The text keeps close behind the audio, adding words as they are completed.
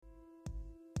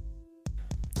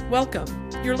Welcome.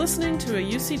 You're listening to a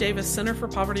UC Davis Center for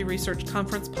Poverty Research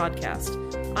Conference podcast.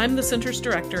 I'm the Center's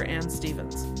director, Ann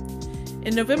Stevens.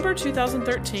 In November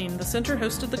 2013, the Center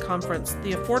hosted the conference,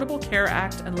 The Affordable Care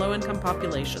Act and Low-Income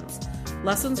Populations,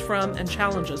 Lessons from and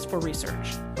Challenges for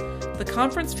Research. The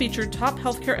conference featured top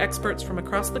healthcare experts from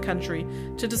across the country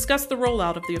to discuss the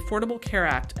rollout of the Affordable Care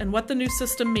Act and what the new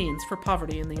system means for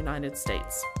poverty in the United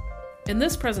States. In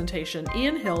this presentation,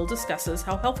 Ian Hill discusses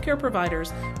how healthcare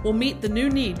providers will meet the new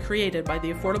need created by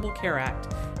the Affordable Care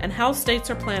Act and how states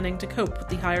are planning to cope with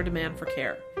the higher demand for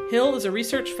care. Hill is a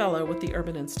research fellow with the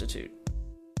Urban Institute.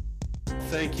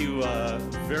 Thank you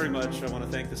very much. I want to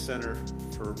thank the Center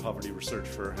for Poverty Research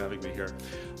for having me here.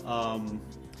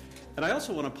 And I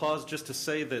also want to pause just to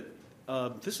say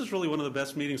that this is really one of the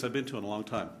best meetings I've been to in a long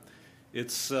time.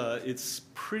 It's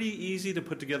pretty easy to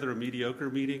put together a mediocre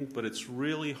meeting, but it's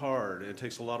really hard, and it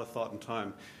takes a lot of thought and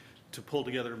time to pull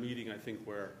together a meeting, I think,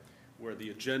 where the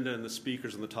agenda and the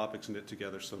speakers and the topics knit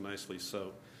together so nicely.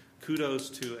 So kudos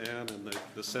to Ann and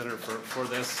the Center for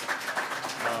this.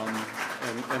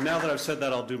 And now that I've said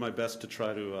that, I'll do my best to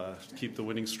try to keep the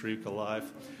winning streak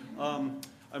alive.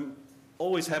 I'm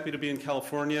always happy to be in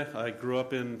California. I grew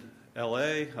up in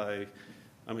LA.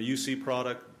 I'm a UC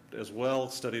product as well,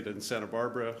 studied in Santa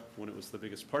Barbara when it was the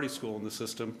biggest party school in the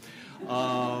system.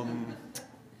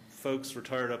 Folks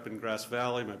retired up in Grass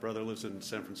Valley. My brother lives in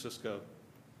San Francisco,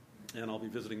 and I'll be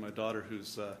visiting my daughter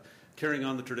who's carrying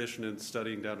on the tradition and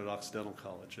studying down at Occidental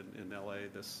College in LA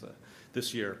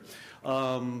this year.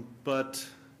 But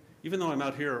even though I'm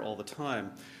out here all the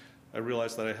time, I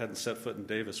realized that I hadn't set foot in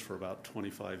Davis for about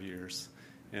 25 years.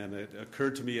 And it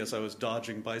occurred to me as I was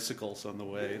dodging bicycles on the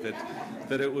way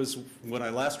that it was when I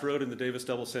last rode in the Davis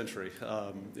Double Century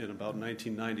in about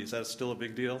 1990. Is that still a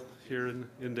big deal here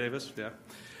in Davis? Yeah.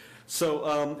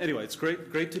 So anyway, it's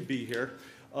great to be here.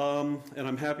 And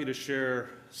I'm happy to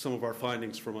share some of our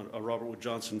findings from a Robert Wood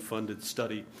Johnson-funded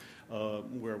study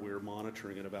where we're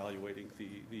monitoring and evaluating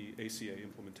the ACA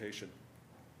implementation.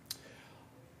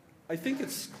 I think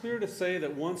it's clear to say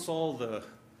that once all the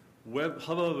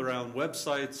hubbub around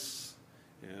websites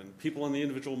and people in the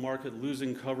individual market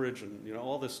losing coverage and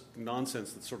all this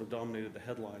nonsense that sort of dominated the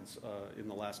headlines in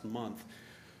the last month,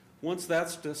 once that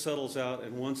settles out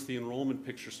and once the enrollment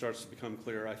picture starts to become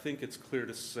clear, I think it's clear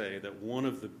to say that one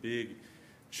of the big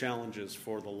challenges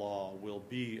for the law will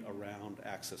be around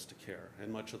access to care.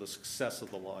 And much of the success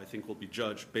of the law, I think, will be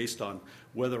judged based on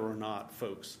whether or not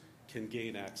folks can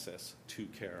gain access to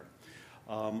care.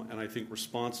 And I think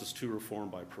responses to reform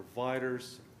by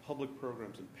providers, public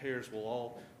programs, and payers will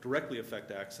all directly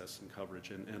affect access and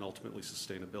coverage and ultimately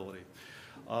sustainability.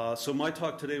 So my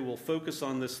talk today will focus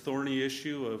on this thorny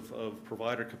issue of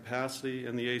provider capacity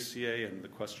in the ACA and the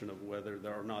question of whether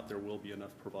or not there will be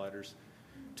enough providers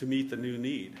to meet the new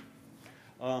need.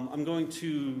 I'm going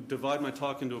to divide my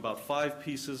talk into about 5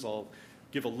 pieces. I'll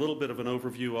give a little bit of an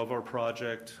overview of our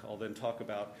project. I'll then talk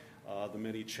about the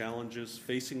many challenges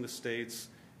facing the states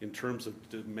in terms of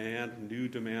new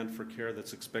demand for care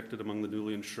that's expected among the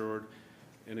newly insured,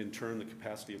 and in turn the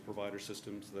capacity of provider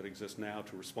systems that exist now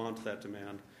to respond to that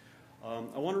demand.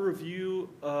 I want to review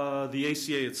the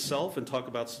ACA itself and talk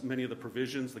about many of the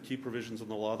provisions, the key provisions in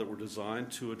the law that were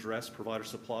designed to address provider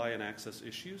supply and access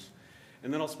issues.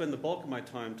 And then I'll spend the bulk of my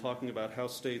time talking about how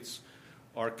states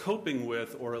are coping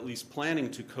with, or at least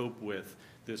planning to cope with,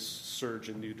 this surge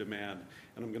in new demand.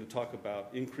 And I'm going to talk about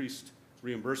increased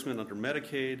reimbursement under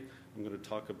Medicaid. I'm going to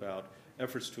talk about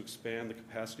efforts to expand the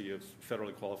capacity of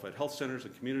federally qualified health centers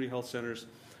and community health centers.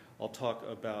 I'll talk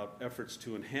about efforts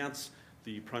to enhance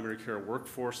the primary care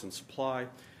workforce and supply.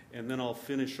 And then I'll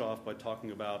finish off by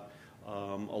talking about a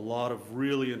lot of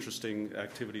really interesting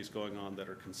activities going on that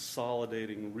are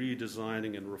consolidating,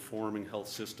 redesigning, and reforming health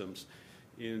systems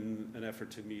in an effort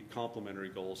to meet complementary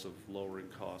goals of lowering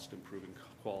cost, improving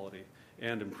quality,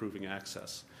 and improving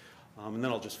access. And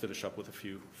then I'll just finish up with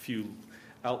a few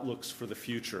outlooks for the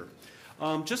future.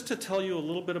 Just to tell you a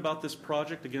little bit about this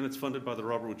project, again, it's funded by the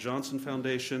Robert Wood Johnson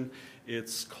Foundation.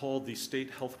 It's called the State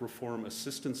Health Reform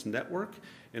Assistance Network,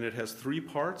 and it has 3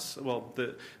 parts. Well,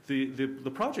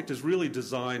 the project is really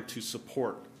designed to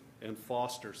support and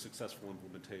foster successful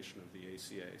implementation of the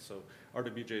ACA. So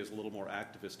RWJ is a little more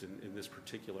activist in this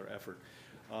particular effort.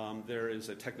 There is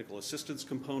a technical assistance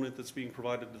component that's being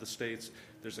provided to the states.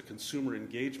 There's a consumer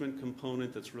engagement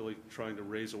component that's really trying to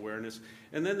raise awareness.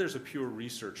 And then there's a pure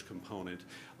research component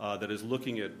that is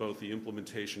looking at both the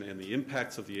implementation and the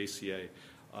impacts of the ACA,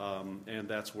 and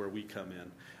that's where we come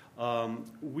in.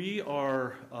 We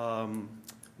are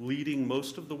leading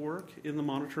most of the work in the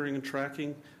monitoring and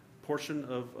tracking portion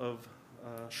of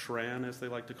SHRAN, as they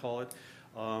like to call it.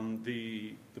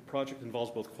 The project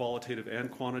involves both qualitative and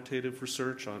quantitative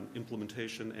research on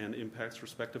implementation and impacts,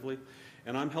 respectively.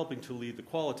 And I'm helping to lead the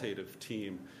qualitative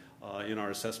team in our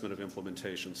assessment of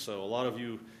implementation. So a lot of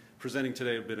you presenting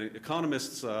today have been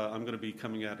economists. I'm going to be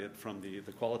coming at it from the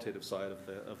qualitative side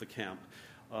of the camp.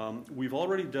 We've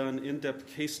already done in-depth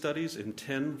case studies in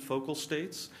 10 focal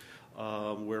states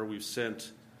where we've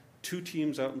sent 2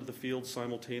 teams out into the field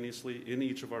simultaneously in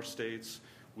each of our states.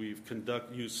 We've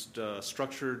used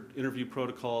structured interview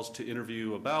protocols to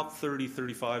interview about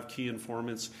 35 key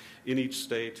informants in each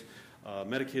state,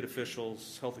 Medicaid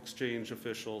officials, health exchange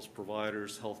officials,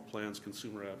 providers, health plans,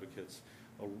 consumer advocates,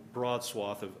 a broad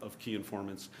swath of key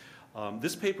informants.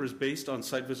 This paper is based on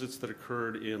site visits that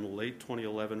occurred in late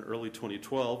 2011, early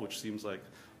 2012, which seems like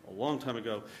a long time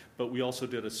ago, but we also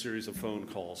did a series of phone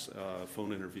calls,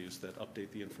 phone interviews that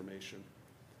update the information.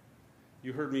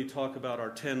 You heard me talk about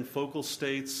our 10 focal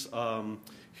states.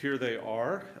 Here they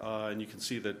are, and you can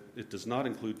see that it does not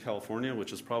include California,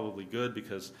 which is probably good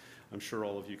because I'm sure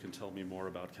all of you can tell me more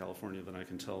about California than I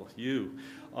can tell you.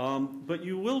 But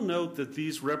you will note that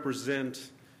these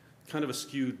represent kind of a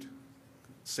skewed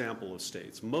sample of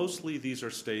states. Mostly these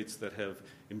are states that have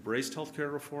embraced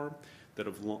healthcare reform, that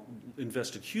have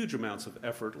invested huge amounts of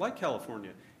effort, like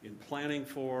California, in planning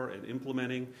for and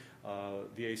implementing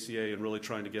the ACA and really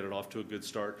trying to get it off to a good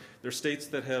start. They're states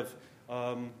that have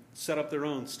set up their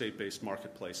own state-based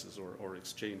marketplaces or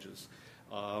exchanges.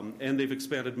 And they've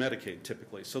expanded Medicaid,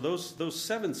 typically. So those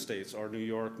 7 states are New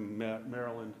York,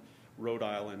 Maryland, Rhode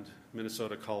Island,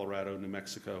 Minnesota, Colorado, New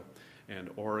Mexico, and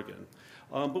Oregon.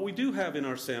 But we do have in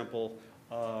our sample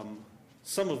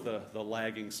some of the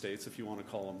lagging states, if you want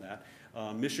to call them that.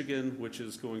 Michigan, which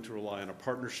is going to rely on a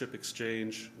partnership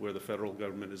exchange where the federal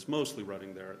government is mostly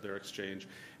running their exchange,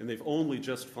 and they've only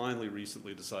just finally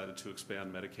recently decided to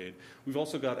expand Medicaid. We've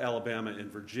also got Alabama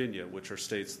and Virginia, which are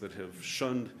states that have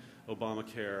shunned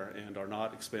Obamacare and are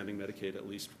not expanding Medicaid, at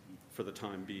least for the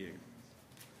time being.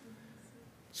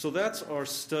 So that's our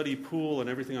study pool, and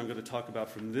everything I'm going to talk about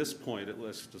from this point, at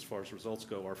least as far as results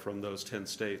go, are from those 10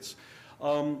 states.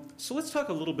 So let's talk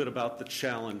a little bit about the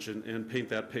challenge and paint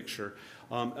that picture.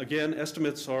 Again,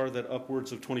 estimates are that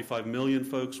upwards of 25 million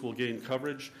folks will gain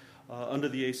coverage under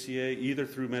the ACA, either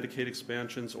through Medicaid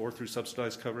expansions or through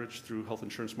subsidized coverage through health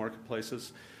insurance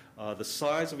marketplaces. The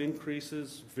size of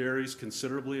increases varies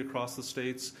considerably across the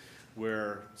states,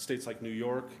 where states like New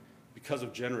York, because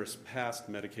of generous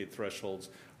past Medicaid thresholds,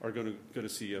 are going to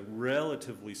see a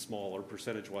relatively small or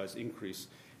percentage-wise increase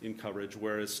in coverage,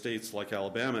 whereas states like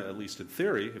Alabama, at least in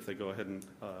theory, if they go ahead and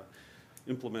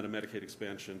implement a Medicaid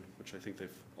expansion, which I think they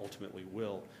ultimately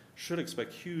will, should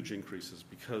expect huge increases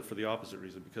for the opposite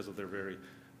reason, because of their very,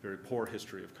 very poor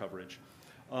history of coverage.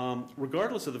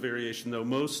 Regardless of the variation, though,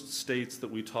 most states that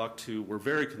we talked to were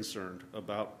very concerned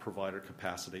about provider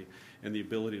capacity and the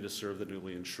ability to serve the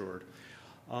newly insured.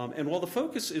 And while the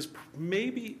focus is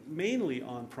mainly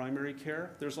on primary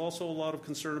care, there's also a lot of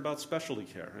concern about specialty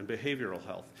care and behavioral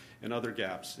health and other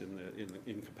gaps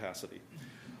in capacity.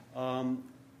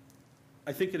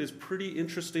 I think it is pretty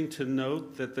interesting to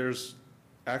note that there's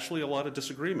actually a lot of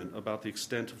disagreement about the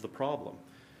extent of the problem.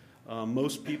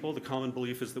 Most people, the common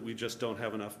belief is that we just don't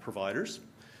have enough providers.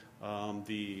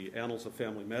 The Annals of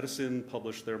Family Medicine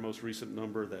published their most recent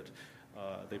number that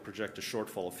they project a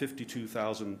shortfall of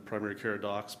 52,000 primary care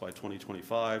docs by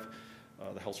 2025.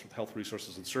 The Health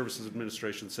Resources and Services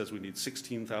Administration says we need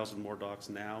 16,000 more docs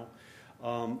now.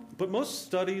 But most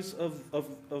studies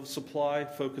of supply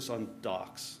focus on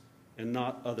docs and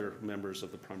not other members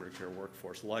of the primary care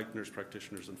workforce, like nurse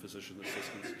practitioners and physician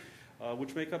assistants,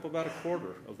 which make up about a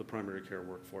quarter of the primary care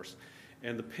workforce.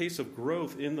 And the pace of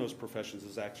growth in those professions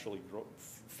is actually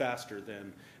faster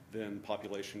than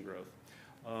population growth.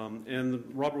 And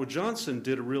Robert Wood Johnson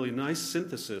did a really nice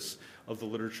synthesis of the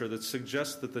literature that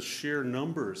suggests that the sheer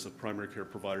numbers of primary care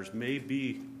providers may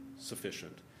be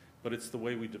sufficient, but it's the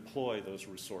way we deploy those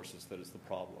resources that is the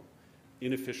problem,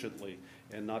 inefficiently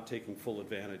and not taking full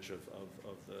advantage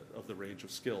of the range of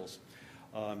skills.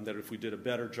 That if we did a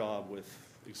better job with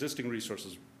existing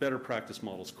resources, better practice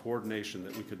models, coordination,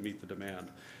 that we could meet the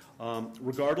demand.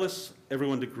 Regardless,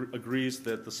 everyone agrees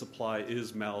that the supply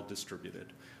is maldistributed.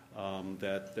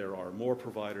 That there are more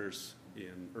providers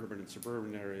in urban and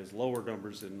suburban areas, lower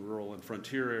numbers in rural and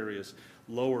frontier areas,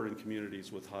 lower in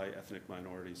communities with high ethnic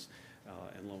minorities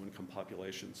and low-income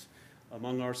populations.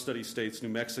 Among our study states, New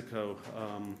Mexico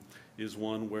is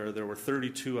one where there were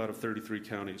 32 out of 33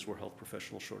 counties were health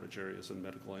professional shortage areas and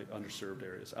medically underserved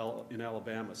areas. In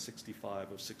Alabama,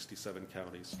 65 of 67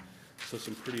 counties. So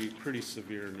some pretty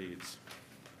severe needs.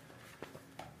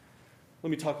 Let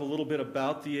me talk a little bit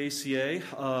about the ACA,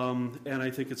 and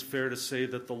I think it's fair to say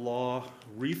that the law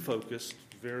refocused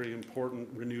very important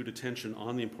renewed attention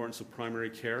on the importance of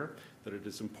primary care, that it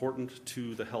is important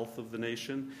to the health of the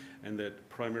nation, and that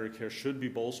primary care should be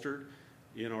bolstered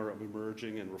in our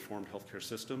emerging and reformed healthcare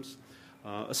systems,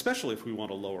 especially if we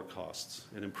want to lower costs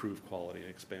and improve quality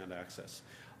and expand access.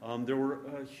 There were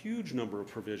a huge number of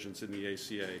provisions in the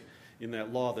ACA, in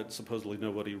that law that supposedly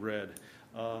nobody read,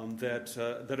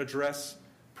 that address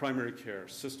primary care,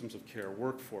 systems of care,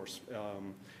 workforce,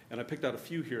 and I picked out a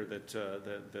few here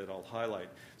that I'll highlight.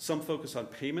 Some focus on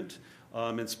payment,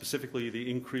 and specifically the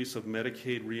increase of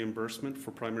Medicaid reimbursement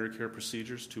for primary care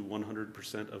procedures to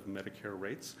 100% of Medicare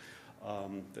rates.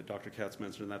 That Dr. Katz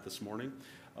mentioned that this morning.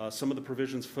 Some of the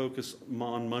provisions focus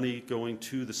on money going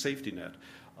to the safety net,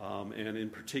 and in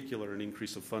particular an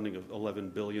increase of funding of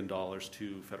 $11 billion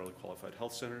to federally qualified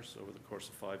health centers over the course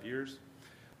of 5 years.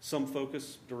 Some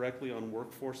focus directly on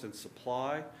workforce and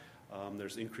supply.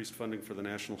 There's increased funding for the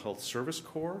National Health Service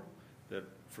Corps that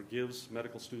forgives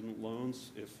medical student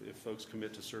loans if folks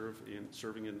commit to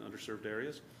serving in underserved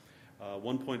areas.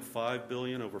 $1.5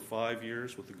 billion over 5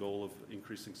 years with the goal of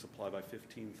increasing supply by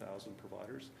 15,000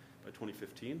 providers by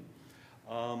 2015.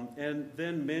 And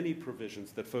then many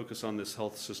provisions that focus on this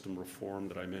health system reform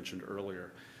that I mentioned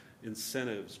earlier.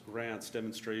 Incentives, grants,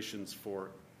 demonstrations for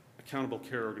accountable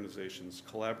care organizations,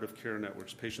 collaborative care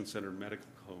networks, patient-centered medical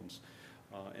homes,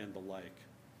 and the like.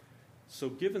 So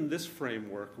given this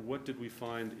framework, what did we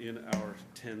find in our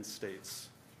 10 states?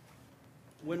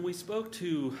 When we spoke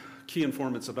to key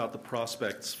informants about the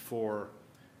prospects for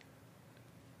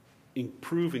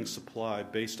improving supply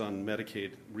based on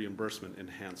Medicaid reimbursement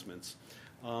enhancements,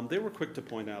 they were quick to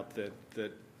point out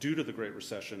that due to the Great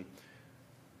Recession,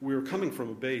 we were coming from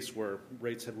a base where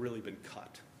rates had really been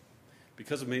cut.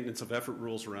 Because of maintenance of effort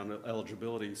rules around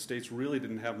eligibility, states really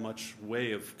didn't have much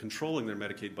way of controlling their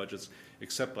Medicaid budgets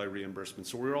except by reimbursement.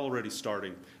 So we were already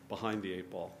starting behind the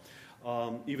 8 ball.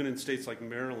 Even in states like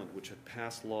Maryland, which had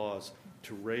passed laws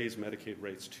to raise Medicaid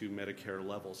rates to Medicare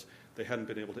levels, they hadn't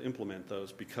been able to implement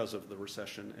those because of the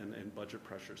recession and budget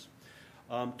pressures.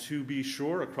 To be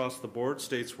sure, across the board,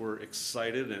 states were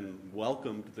excited and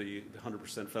welcomed the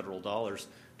 100% federal dollars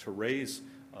to raise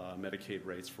Medicaid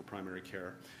rates for primary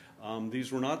care.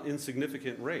 These were not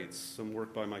insignificant rates. Some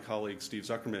work by my colleague Steve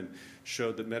Zuckerman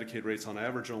showed that Medicaid rates on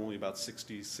average are only about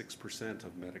 66%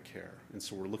 of Medicare. And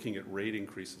so we're looking at rate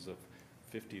increases of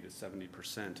 50 to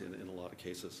 70% in a lot of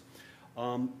cases.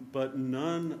 But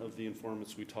none of the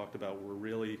informants we talked about were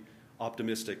really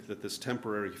optimistic that this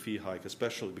temporary fee hike,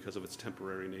 especially because of its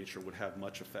temporary nature, would have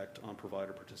much effect on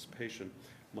provider participation,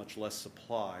 much less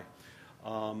supply.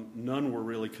 None were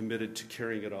really committed to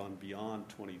carrying it on beyond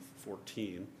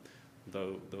 2014,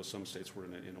 though some states were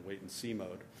in a wait-and-see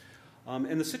mode.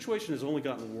 And the situation has only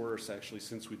gotten worse, actually,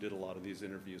 since we did a lot of these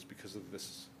interviews because of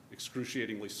this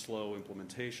excruciatingly slow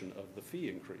implementation of the fee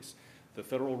increase. The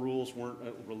federal rules weren't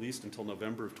released until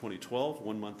November of 2012,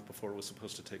 1 month before it was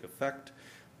supposed to take effect.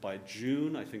 By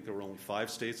June, I think there were only 5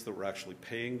 states that were actually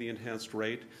paying the enhanced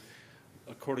rate.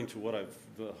 According to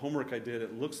the homework I did,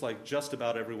 it looks like just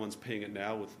about everyone's paying it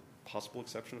now, with possible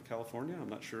exception of California. I'm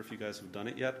not sure if you guys have done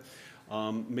it yet,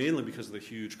 mainly because of the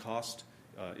huge cost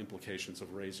implications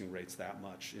of raising rates that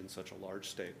much in such a large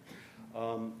state.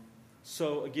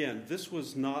 So again, this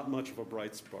was not much of a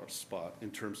bright spot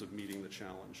in terms of meeting the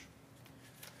challenge.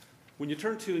 When you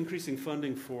turn to increasing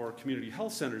funding for community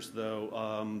health centers,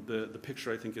 though, the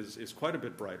picture, I think, is quite a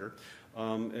bit brighter.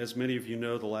 As many of you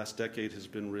know, the last decade has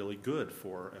been really good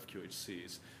for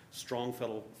FQHCs. Strong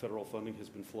federal funding has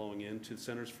been flowing into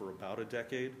centers for about a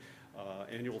decade.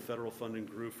 Annual federal funding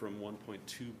grew from $1.2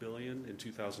 billion in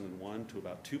 2001 to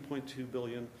about $2.2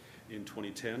 billion in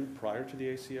 2010, prior to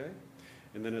the ACA.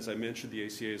 And then, as I mentioned, the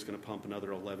ACA is going to pump another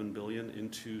 $11 billion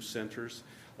into centers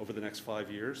over the next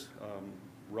 5 years,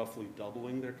 roughly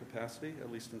doubling their capacity, at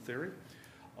least in theory.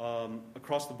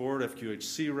 Across the board,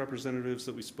 FQHC representatives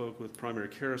that we spoke with, primary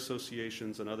care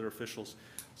associations, and other officials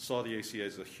saw the ACA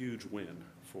as a huge win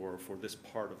for this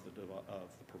part of the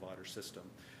provider system,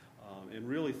 and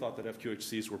really thought that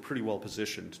FQHCs were pretty well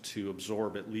positioned to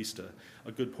absorb at least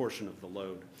a good portion of the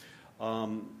load.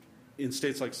 In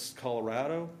states like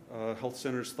Colorado, health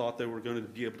centers thought they were going to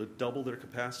be able to double their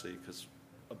capacity because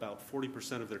about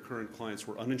 40% of their current clients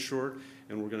were uninsured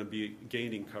and were going to be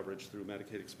gaining coverage through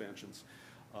Medicaid expansions.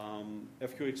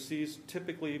 FQHCs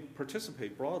typically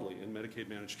participate broadly in Medicaid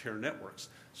managed care networks.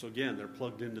 So again, they're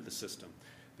plugged into the system.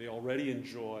 They already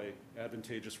enjoy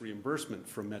advantageous reimbursement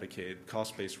from Medicaid,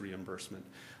 cost-based reimbursement.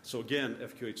 So again,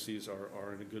 FQHCs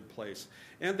are in a good place.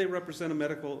 And they represent a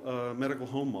medical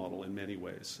home model in many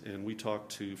ways. And we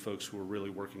talked to folks who are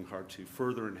really working hard to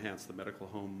further enhance the medical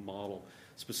home model,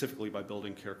 specifically by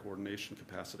building care coordination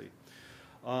capacity.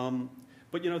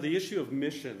 But the issue of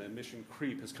mission and mission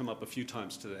creep has come up a few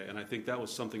times today, and I think that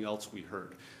was something else we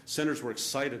heard. Centers were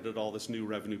excited at all this new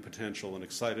revenue potential and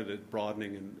excited at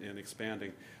broadening and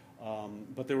expanding,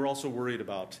 but they were also worried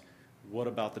about what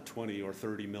about the 20 or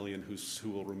 30 million who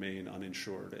will remain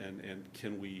uninsured, and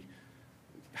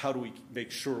how do we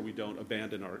make sure we don't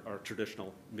abandon our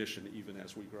traditional mission even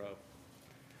as we grow?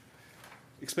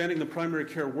 Expanding the primary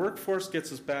care workforce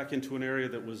gets us back into an area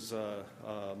that was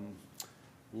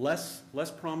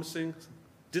less promising.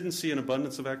 Didn't see an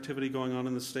abundance of activity going on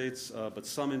in the states, but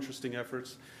some interesting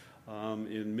efforts.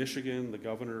 In Michigan, the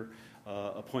governor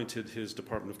appointed his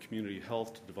Department of Community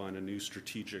Health to define a new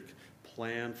strategic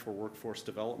plan for workforce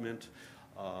development.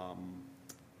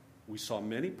 We saw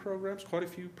many programs, quite a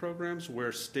few programs,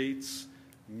 where states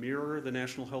mirror the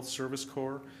National Health Service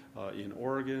Corps in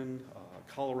Oregon,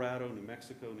 Colorado, New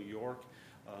Mexico, New York,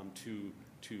 to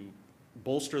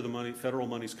bolster the money, federal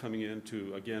monies coming in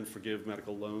to, again, forgive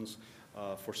medical loans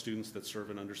for students that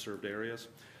serve in underserved areas.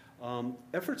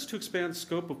 Efforts to expand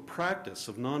scope of practice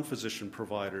of non-physician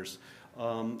providers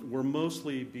were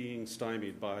mostly being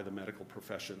stymied by the medical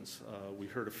professions. We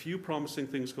heard a few promising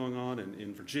things going on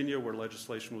in Virginia, where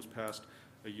legislation was passed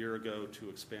a year ago to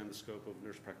expand the scope of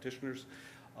nurse practitioners.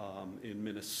 In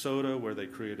Minnesota, where they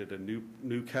created a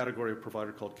new category of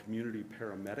provider called community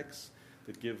paramedics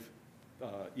that give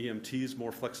EMTs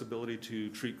more flexibility to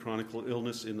treat chronic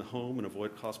illness in the home and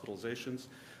avoid hospitalizations.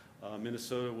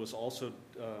 Minnesota was also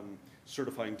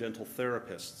certifying dental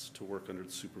therapists to work under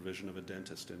the supervision of a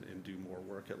dentist and do more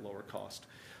work at lower cost.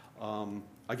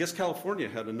 I guess California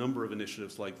had a number of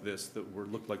initiatives like this that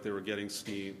looked like they were getting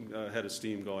head of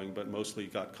steam going, but mostly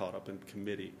got caught up in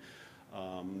committee.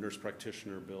 Nurse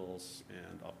practitioner bills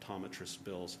and optometrist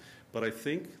bills. But I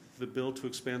think the bill to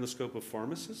expand the scope of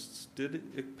pharmacists, did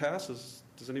it pass?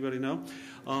 Does anybody know?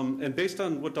 And based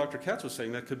on what Dr. Katz was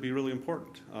saying, that could be really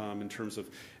important in terms of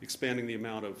expanding the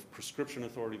amount of prescription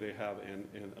authority they have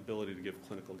and ability to give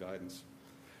clinical guidance.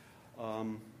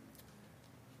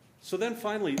 So then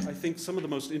finally, I think some of the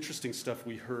most interesting stuff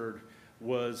we heard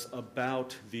was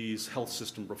about these health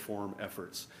system reform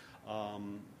efforts.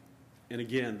 And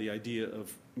again, the idea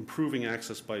of improving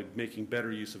access by making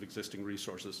better use of existing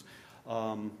resources.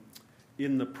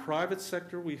 In the private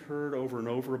sector, we heard over and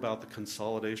over about the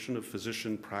consolidation of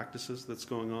physician practices that's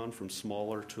going on from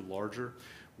smaller to larger.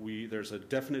 There's a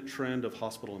definite trend of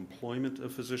hospital employment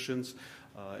of physicians.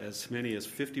 As many as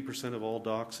 50% of all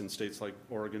docs in states like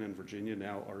Oregon and Virginia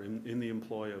now are in the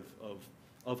employ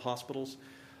of hospitals.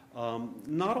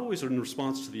 Not always in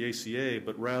response to the ACA,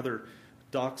 but rather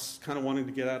docs kind of wanting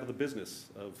to get out of the business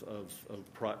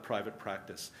of private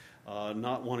practice,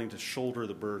 not wanting to shoulder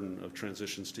the burden of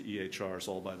transitions to EHRs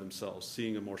all by themselves,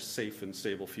 seeing a more safe and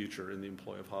stable future in the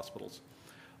employ of hospitals.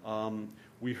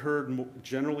 We heard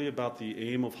generally about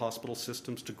the aim of hospital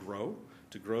systems to grow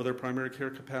their primary care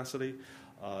capacity,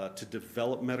 to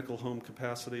develop medical home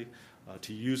capacity,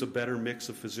 to use a better mix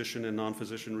of physician and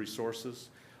non-physician resources.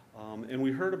 And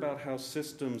we heard about how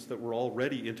systems that were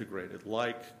already integrated,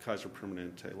 like Kaiser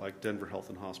Permanente, like Denver Health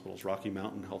and Hospitals, Rocky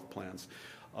Mountain Health Plans,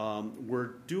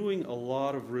 were doing a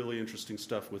lot of really interesting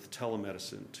stuff with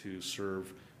telemedicine to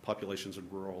serve populations in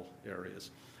rural areas.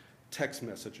 Text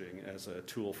messaging as a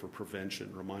tool for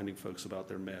prevention, reminding folks about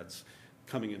their meds,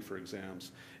 coming in for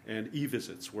exams, and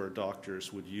e-visits where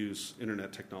doctors would use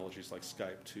internet technologies like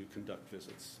Skype to conduct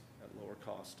visits at lower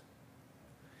cost.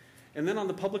 And then on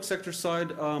the public sector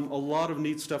side, a lot of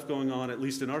neat stuff going on, at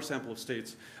least in our sample of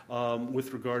states,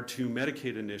 with regard to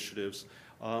Medicaid initiatives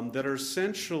that are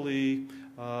essentially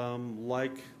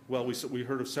we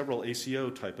heard of several ACO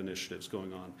type initiatives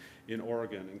going on in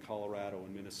Oregon, in Colorado,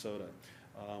 and Minnesota.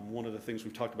 One of the things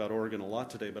we've talked about Oregon a lot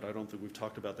today, but I don't think we've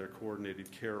talked about their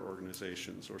coordinated care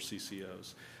organizations, or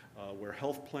CCOs, where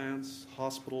health plans,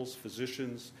 hospitals,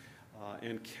 physicians,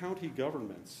 and county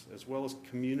governments, as well as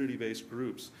community-based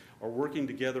groups, are working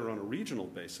together on a regional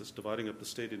basis, dividing up the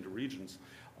state into regions,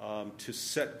 to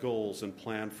set goals and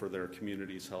plan for their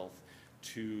community's health,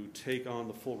 to take on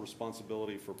the full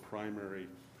responsibility for primary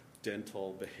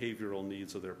dental, behavioral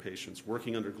needs of their patients,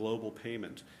 working under global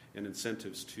payment and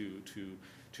incentives to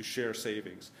share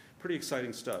savings. Pretty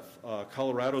exciting stuff.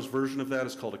 Colorado's version of that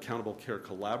is called Accountable Care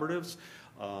Collaboratives.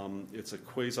 It's a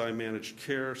quasi-managed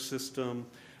care system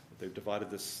They've divided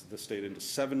the state into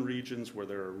 7 regions where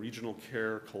there are regional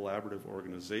care collaborative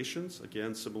organizations,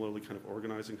 again, similarly kind of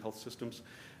organizing health systems.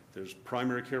 There's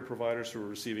primary care providers who are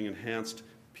receiving enhanced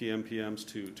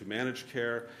PMPMs to manage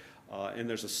care, and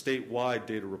there's a statewide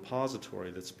data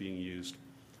repository that's being used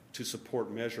to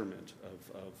support measurement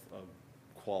of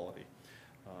quality.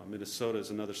 Minnesota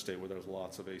is another state where there's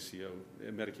lots of ACO,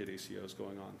 Medicaid ACOs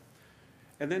going on.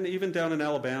 And then even down in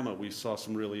Alabama, we saw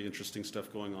some really interesting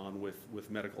stuff going on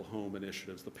with medical home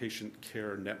initiatives. The patient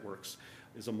care networks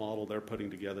is a model they're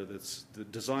putting together that's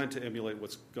designed to emulate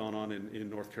what's gone on in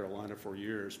North Carolina for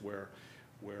years, where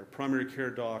primary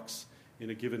care docs in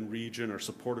a given region are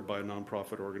supported by a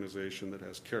nonprofit organization that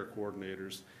has care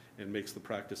coordinators and makes the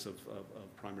practice of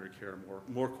primary care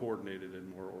more coordinated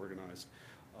and more organized.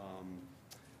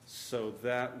 So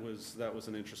that was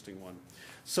an interesting one.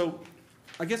 So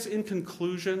I guess in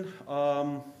conclusion,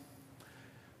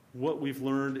 what we've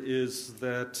learned is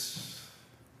that,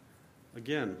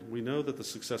 again, we know that the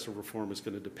success of reform is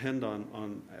going to depend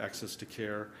on access to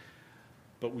care,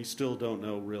 but we still don't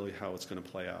know really how it's going to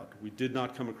play out. We did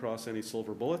not come across any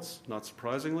silver bullets, not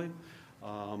surprisingly.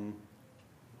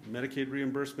 Medicaid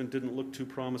reimbursement didn't look too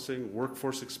promising.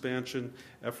 Workforce expansion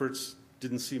efforts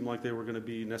didn't seem like they were going to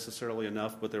be necessarily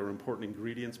enough, but they were important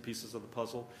ingredients, pieces of the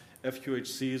puzzle.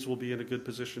 FQHCs will be in a good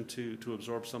position to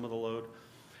absorb some of the load.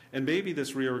 And maybe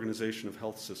this reorganization of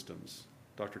health systems.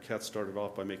 Dr. Katz started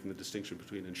off by making the distinction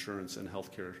between insurance and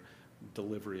healthcare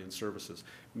delivery and services.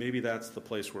 Maybe that's the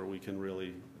place where we can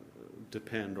really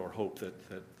depend or hope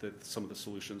that some of the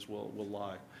solutions will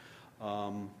lie.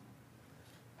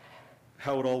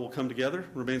 How it all will come together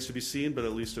remains to be seen, but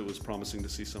at least it was promising to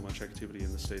see so much activity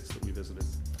in the states that we visited.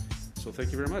 So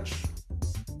thank you very much.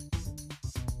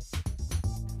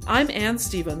 I'm Ann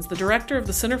Stevens, the director of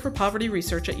the Center for Poverty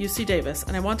Research at UC Davis,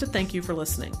 and I want to thank you for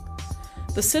listening.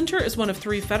 The Center is one of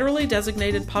 3 federally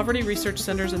designated poverty research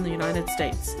centers in the United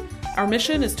States. Our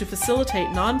mission is to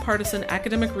facilitate nonpartisan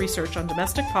academic research on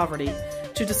domestic poverty,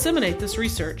 to disseminate this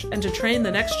research, and to train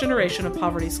the next generation of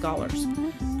poverty scholars.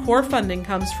 Core funding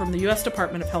comes from the U.S.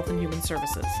 Department of Health and Human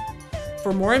Services.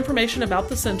 For more information about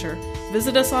the center,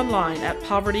 visit us online at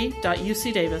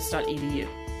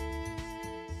poverty.ucdavis.edu.